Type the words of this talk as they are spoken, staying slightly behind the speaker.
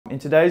In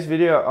today's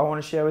video, I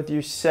want to share with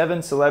you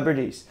 7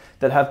 celebrities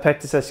that have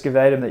Pectus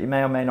Excavatum that you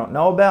may or may not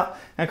know about,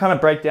 and kind of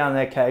break down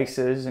their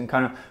cases and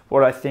kind of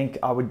what I think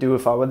I would do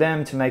if I were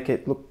them to make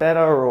it look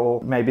better,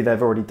 or maybe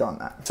they've already done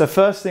that. So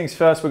first things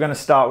first, we're going to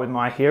start with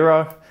my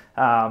hero,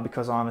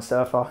 because I'm a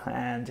surfer,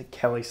 and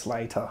Kelly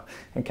Slater.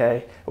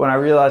 Okay, when I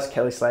realized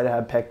Kelly Slater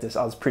had Pectus,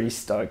 I was pretty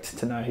stoked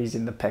to know he's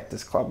in the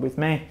Pectus club with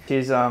me.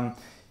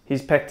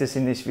 His Pectus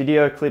in this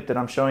video clip that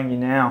I'm showing you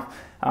now.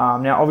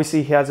 Now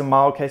obviously he has a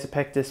mild case of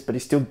Pectus, but he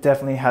still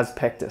definitely has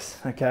Pectus,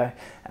 okay?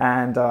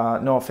 And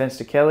no offense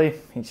to Kelly,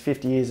 he's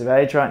 50 years of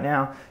age right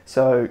now,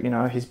 so you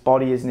know his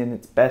body isn't in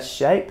its best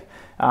shape.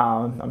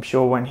 I'm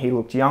sure when he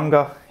looked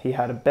younger, he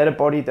had a better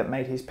body that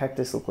made his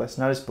Pectus look less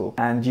noticeable.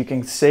 And you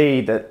can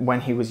see that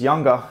when he was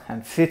younger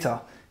and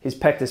fitter, his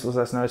Pectus was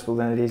less noticeable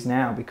than it is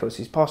now, because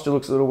his posture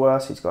looks a little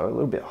worse. He's got a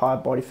little bit higher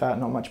body fat,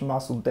 not much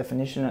muscle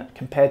definition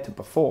compared to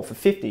before. For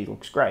 50, he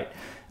looks great.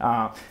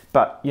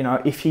 But you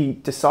know, if he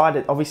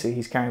decided, obviously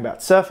he's caring about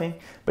surfing,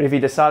 but if he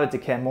decided to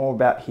care more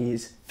about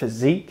his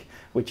physique,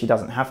 which he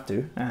doesn't have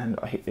to, and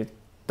it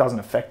doesn't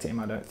affect him,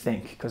 I don't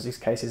think, because his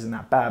case isn't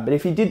that bad. But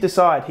if he did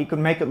decide, he could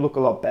make it look a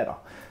lot better.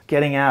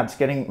 Getting abs,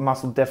 getting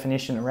muscle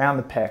definition around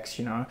the pecs,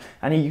 you know,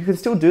 and you can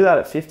still do that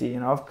at 50. You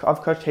know,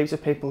 I've coached heaps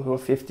of people who are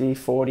 50,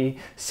 40,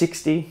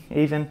 60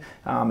 even,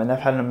 and they've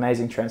had an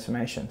amazing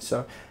transformation.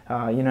 So,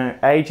 you know,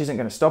 age isn't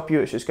going to stop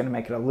you, it's just going to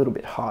make it a little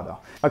bit harder.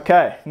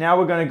 Okay, now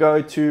we're going to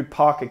go to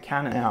Parker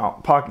Cannon.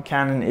 Now, Parker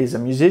Cannon is a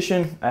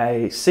musician,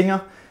 a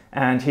singer,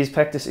 and his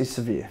Pectus is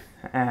severe.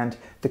 And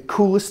the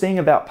coolest thing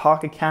about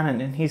Parker Cannon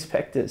and his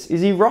Pectus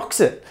is he rocks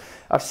it.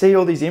 I see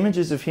all these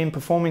images of him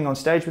performing on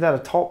stage without a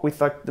top, with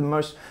like the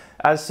most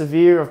as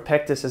severe of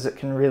Pectus as it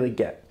can really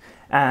get.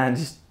 And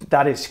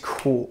that is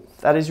cool.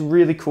 That is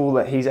really cool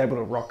that he's able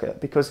to rock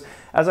it, because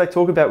as I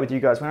talk about with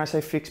you guys, when I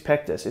say fix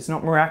Pectus, it's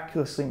not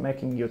miraculously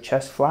making your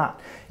chest flat.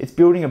 It's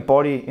building a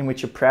body in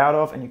which you're proud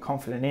of and you're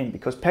confident in,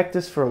 because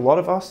Pectus for a lot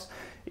of us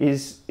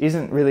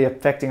isn't really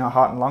affecting our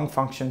heart and lung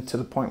function to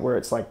the point where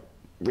it's like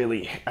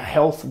really a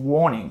health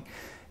warning.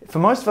 For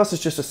most of us,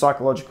 it's just a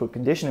psychological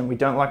condition and we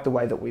don't like the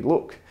way that we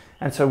look.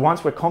 And so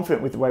once we're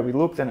confident with the way we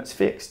look, then it's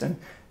fixed. And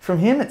from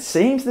him, it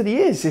seems that he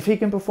is, if he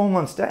can perform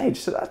on stage.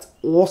 So that's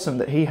awesome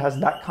that he has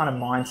that kind of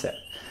mindset.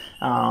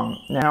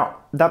 Now,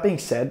 that being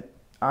said,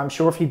 I'm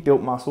sure if he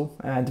built muscle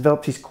and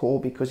developed his core,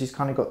 because he's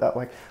kind of got that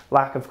like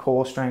lack of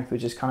core strength,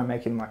 which is kind of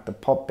making like the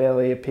pot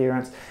belly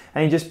appearance,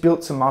 and he just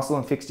built some muscle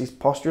and fixed his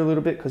posture a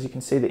little bit, because you can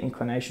see the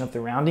inclination of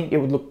the rounding, it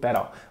would look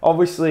better.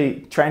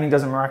 Obviously, training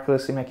doesn't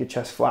miraculously make your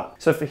chest flat.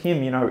 So for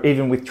him, you know,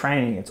 even with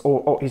training,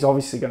 he's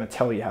obviously going to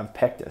tell you have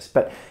Pectus,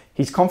 but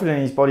he's confident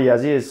in his body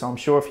as is. So I'm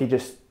sure if he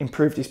just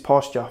improved his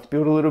posture,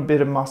 built a little bit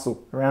of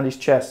muscle around his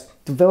chest,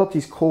 developed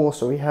his core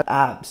so he had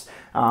abs,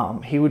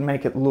 he would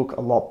make it look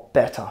a lot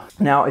better.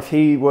 Now, if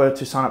he were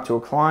to sign up to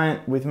a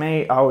client with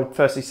me, I would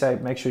firstly say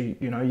make sure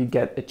you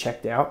get it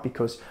checked out,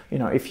 because you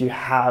know, if you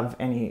have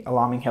any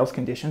alarming health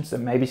conditions,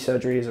 then maybe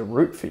surgery is a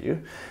route for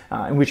you,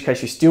 in which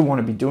case you still want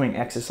to be doing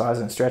exercise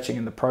and stretching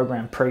in the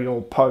program pre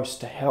or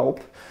post to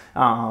help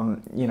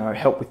you know,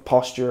 help with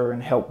posture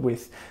and help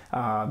with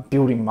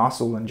building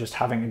muscle and just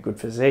having a good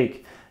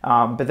physique.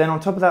 But then on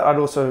top of that, I'd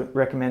also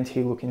recommend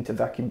he look into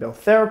vacuum bell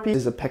therapy.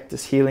 There's a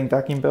Pectus healing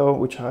vacuum bell,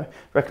 which I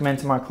recommend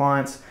to my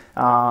clients,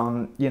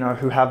 you know,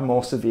 who have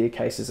more severe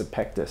cases of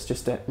Pectus,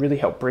 just to really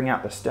help bring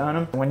out the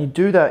sternum. When you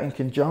do that in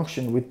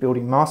conjunction with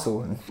building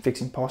muscle and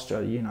fixing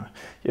posture, you know,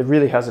 it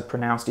really has a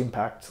pronounced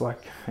impact.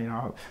 Like, you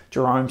know,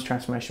 Jerome's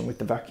transformation with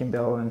the vacuum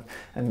bell,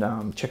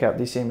 and check out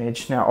this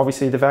image. Now,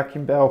 obviously the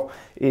vacuum bell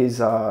is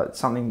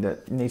something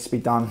that needs to be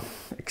done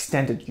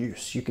extended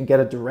use. You can get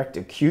a direct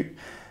acute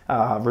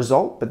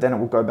result, but then it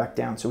will go back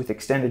down. So with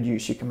extended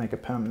use, you can make a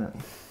permanent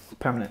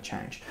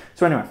change.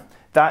 So anyway,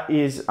 that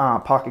is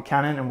Parker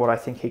Cannon and what I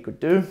think he could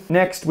do.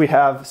 Next, we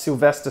have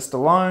Sylvester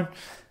Stallone.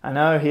 I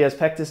know he has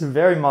Pectus,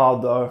 very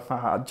mild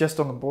though, just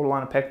on the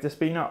borderline of Pectus,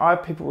 but you know, I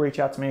have people reach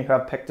out to me who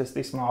have Pectus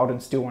this mild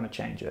and still want to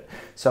change it.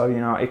 So, you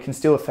know, it can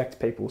still affect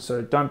people.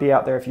 So don't be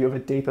out there if you have a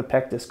deeper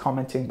Pectus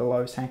commenting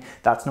below saying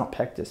that's not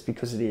Pectus,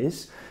 because it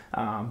is,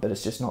 but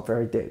it's just not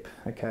very deep,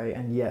 okay?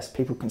 And yes,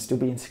 people can still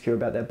be insecure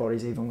about their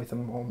bodies even with a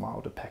more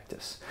milder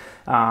Pectus.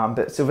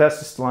 But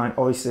Sylvester Stallone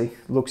obviously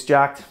looks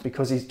jacked.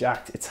 Because he's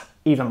jacked, it's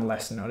even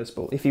less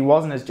noticeable. If he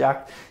wasn't as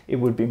jacked, it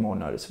would be more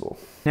noticeable.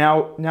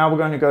 Now we're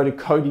going to go to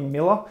Cody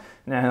Miller.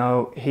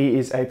 Now, he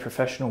is a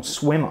professional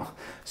swimmer,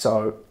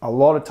 so a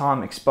lot of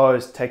time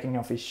exposed, taking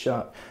off his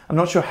shirt. I'm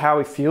not sure how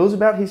he feels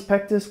about his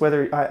Pectus,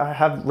 whether I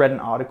have read an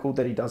article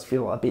that he does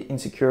feel a bit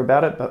insecure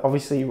about it, but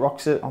obviously he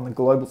rocks it on the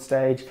global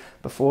stage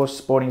before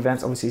sporting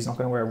events. Obviously he's not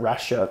going to wear a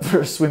rash shirt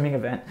for a swimming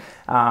event,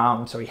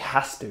 so he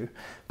has to,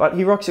 but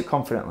he rocks it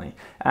confidently.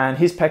 And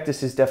his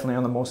Pectus is definitely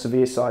on the more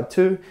severe side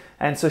too.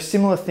 And so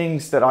similar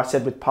things that I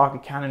said with Parker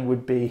Cannon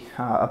would be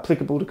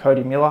applicable to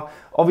Cody Miller.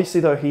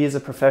 Obviously though, he is a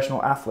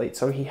professional athlete,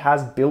 so he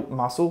has built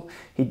muscle.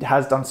 He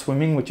has done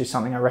swimming, which is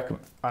something I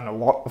recommend, and a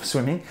lot of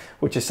swimming,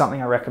 which is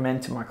something I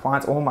recommend to my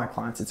clients, all my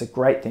clients. It's a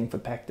great thing for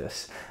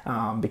pectus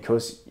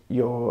because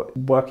you're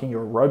working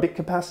your aerobic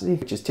capacity,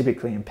 which is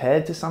typically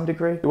impaired to some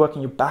degree. You're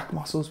working your back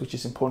muscles, which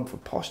is important for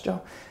posture.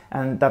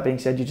 And that being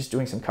said, you're just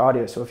doing some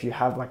cardio. So if you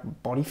have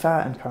like body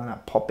fat and kind of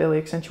that pot belly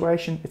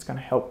accentuation, it's going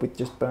to help with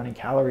just burning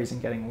calories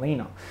and getting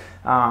leaner.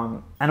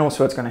 And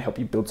also it's going to help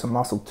you build some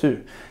muscle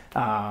too.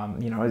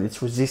 You know,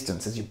 it's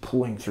resistance as you're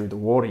pulling through the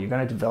water. You're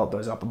going to develop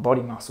those upper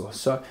body muscles.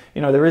 So,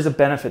 you know, there is a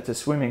benefit to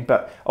swimming,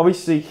 but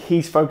obviously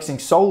he's focusing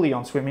solely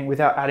on swimming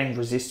without adding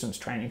resistance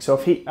training. So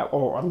if he,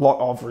 or a lot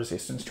of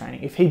resistance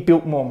training, if he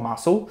built more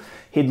muscle,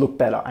 he'd look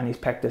better and his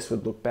pectus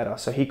would look better.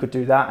 So he could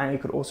do that, and he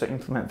could also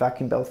implement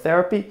vacuum bell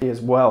therapy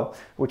as well,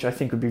 which I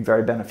think would be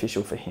very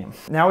beneficial for him.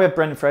 Now we have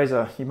Brendan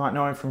Fraser. You might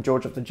know him from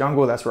George of the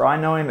Jungle. That's where I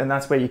know him, and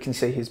that's where you can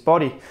see his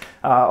body.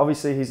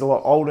 Obviously he's a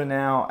lot older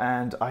now,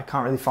 and I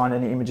can't really find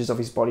any images of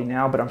his body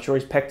now, but I'm sure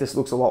his pectus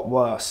looks a lot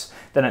worse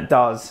than it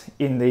does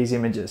in these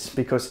images,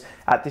 because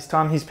at this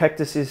time his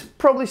pectus is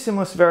probably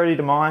similar severity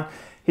to mine.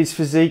 His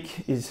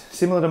physique is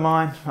similar to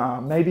mine.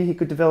 Maybe he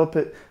could develop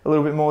it a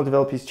little bit more,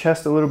 develop his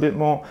chest a little bit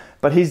more,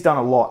 but he's done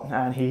a lot,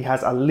 and he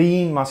has a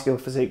lean muscular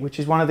physique, which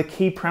is one of the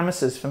key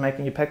premises for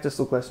making your pectus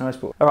look less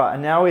noticeable. All right,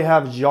 and now we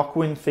have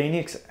Joaquin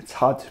Phoenix. It's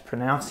hard to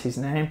pronounce his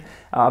name,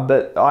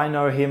 but I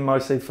know him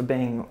mostly for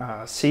being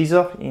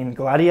Caesar in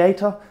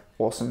Gladiator.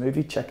 Awesome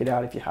movie, check it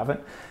out if you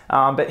haven't.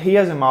 But he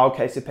has a mild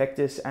case of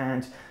pectus,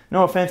 and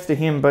no offense to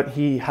him, but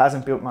he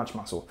hasn't built much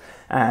muscle.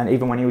 And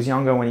even when he was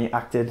younger, when he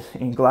acted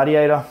in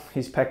Gladiator,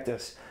 his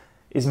pectus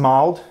is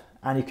mild,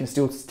 and you can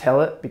still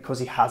tell it because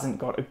he hasn't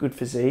got a good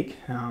physique.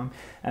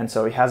 And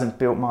so he hasn't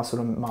built muscle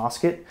to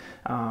mask it.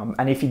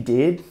 And if he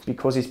did,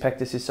 because his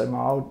pectus is so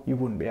mild, you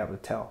wouldn't be able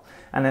to tell.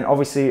 And then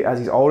obviously as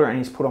he's older and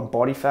he's put on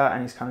body fat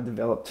and he's kind of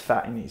developed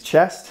fat in his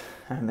chest,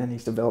 and then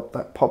he's developed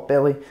that pot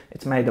belly,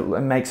 it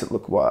makes it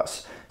look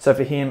worse. So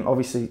for him,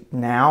 obviously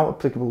now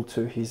applicable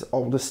to his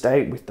older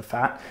state with the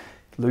fat,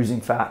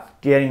 losing fat,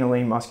 getting a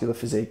lean muscular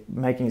physique,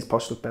 making his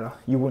posture look better,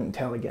 you wouldn't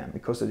tell again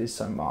because it is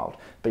so mild.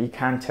 But you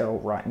can tell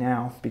right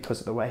now because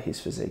of the way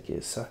his physique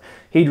is. So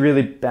he'd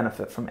really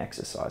benefit from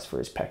exercise for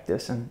his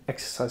pectus and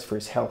exercise for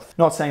his health.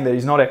 Not saying that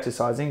he's not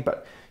exercising,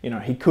 but you know,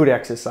 he could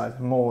exercise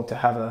more to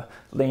have a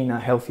leaner,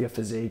 healthier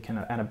physique and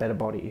a better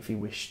body if he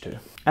wished to.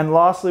 And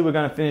lastly, we're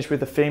going to finish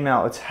with a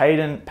female. It's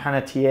Hayden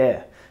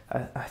Panettiere.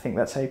 I think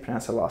that's how you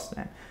pronounce her last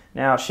name.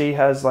 Now, she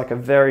has like a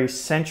very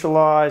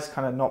centralized,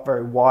 kind of not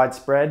very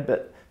widespread,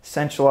 but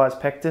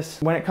centralized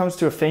pectus. When it comes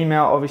to a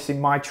female, obviously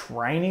my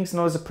training's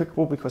not as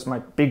applicable because my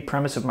big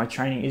premise of my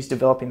training is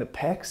developing the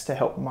pecs to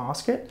help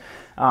mask it.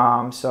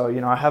 So,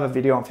 you know, I have a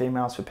video on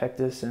females for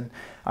pectus, and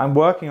I'm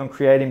working on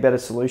creating better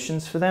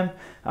solutions for them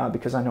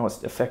because I know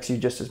it affects you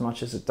just as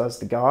much as it does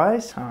the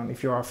guys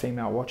if you are a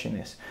female watching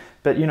this.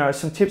 But, you know,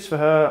 some tips for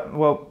her,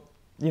 well,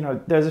 you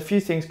know, there's a few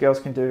things girls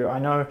can do. I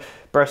know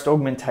breast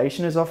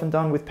augmentation is often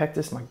done with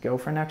pectus. My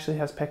girlfriend actually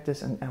has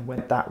pectus and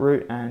went that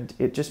route, and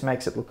it just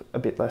makes it look a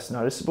bit less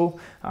noticeable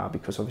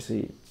because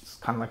obviously it's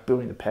kind of like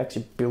building the pecs.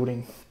 You're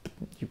building,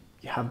 you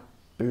have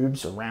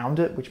boobs around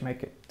it, which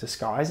make it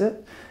disguise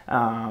it.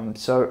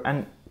 So,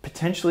 and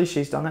potentially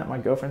she's done that. My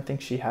girlfriend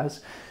thinks she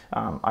has.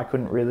 I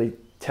couldn't really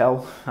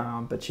tell,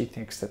 but she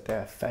thinks that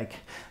they're fake.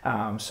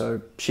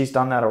 So she's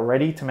done that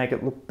already to make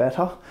it look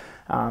better.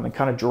 And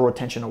kind of draw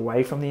attention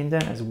away from the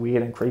indent, as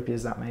weird and creepy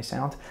as that may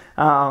sound.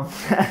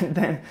 And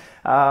then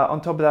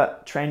on top of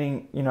that,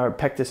 training, you know,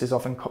 pectus is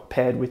often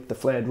paired with the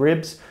flared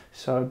ribs.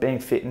 So being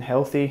fit and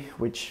healthy,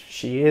 which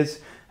she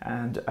is,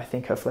 and I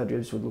think her flared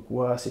ribs would look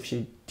worse if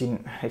she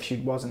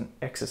wasn't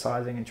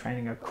exercising and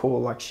training her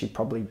core like she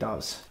probably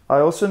does. I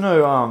also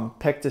know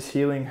Pectus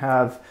Healing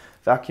have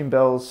vacuum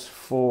bells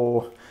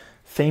for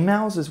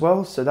females as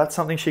well, so that's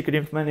something she could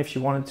implement if she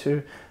wanted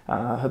to.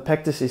 Her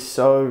pectus is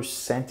so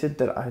centered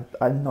that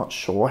I'm not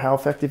sure how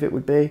effective it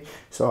would be,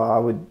 so I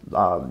would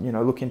you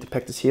know, look into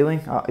Pectus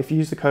Healing. If you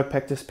use the code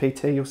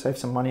PectusPT, you'll save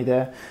some money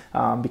there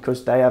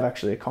because they have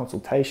actually a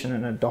consultation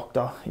and a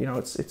doctor. You know,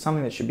 it's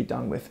something that should be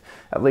done with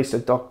at least a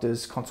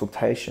doctor's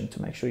consultation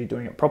to make sure you're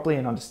doing it properly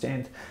and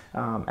understand,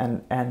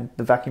 and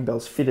the vacuum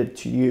bell's fitted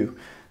to you.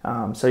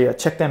 So yeah,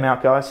 check them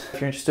out, guys,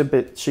 if you're interested,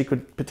 but she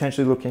could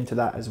potentially look into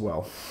that as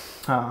well.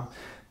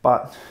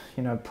 But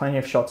you know, plenty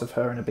of shots of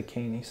her in a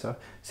bikini, so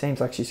seems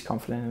like she's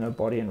confident in her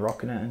body and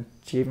rocking it, and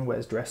she even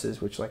wears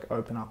dresses which like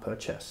open up her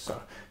chest,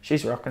 so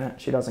she's rocking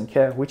it. She doesn't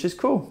care, which is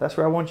cool. That's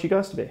where I want you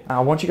guys to be. I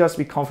want you guys to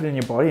be confident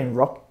in your body and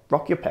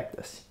rock your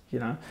pectus, you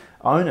know,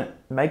 own it,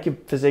 make your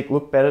physique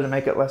look better to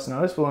make it less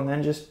noticeable, and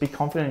then just be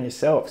confident in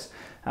yourselves.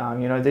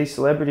 You know, these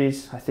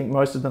celebrities, I think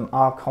most of them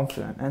are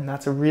confident, and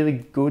that's a really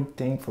good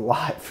thing for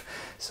life.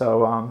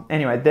 So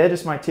anyway, they're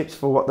just my tips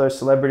for what those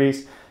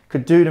celebrities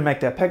could do to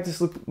make their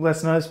pectus look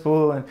less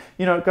noticeable. And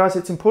you know, guys,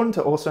 it's important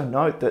to also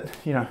note that,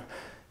 you know,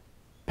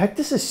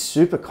 Pectus is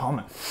super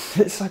common.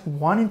 It's like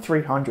 1 in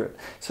 300.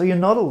 So you're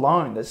not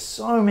alone. There's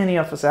so many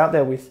of us out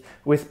there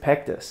with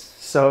pectus.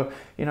 So,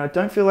 you know,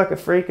 don't feel like a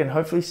freak, and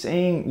hopefully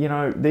seeing, you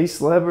know, these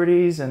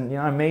celebrities and, you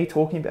know, me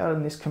talking about it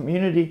in this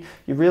community,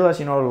 you realize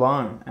you're not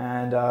alone,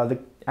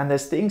 and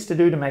there's things to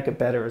do to make it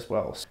better as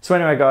well. So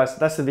anyway, guys,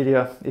 that's the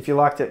video. If you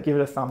liked it, give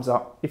it a thumbs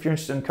up. If you're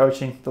interested in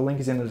coaching, the link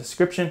is in the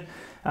description.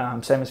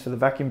 Same as for the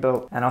vacuum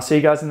belt, and I'll see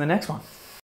you guys in the next one.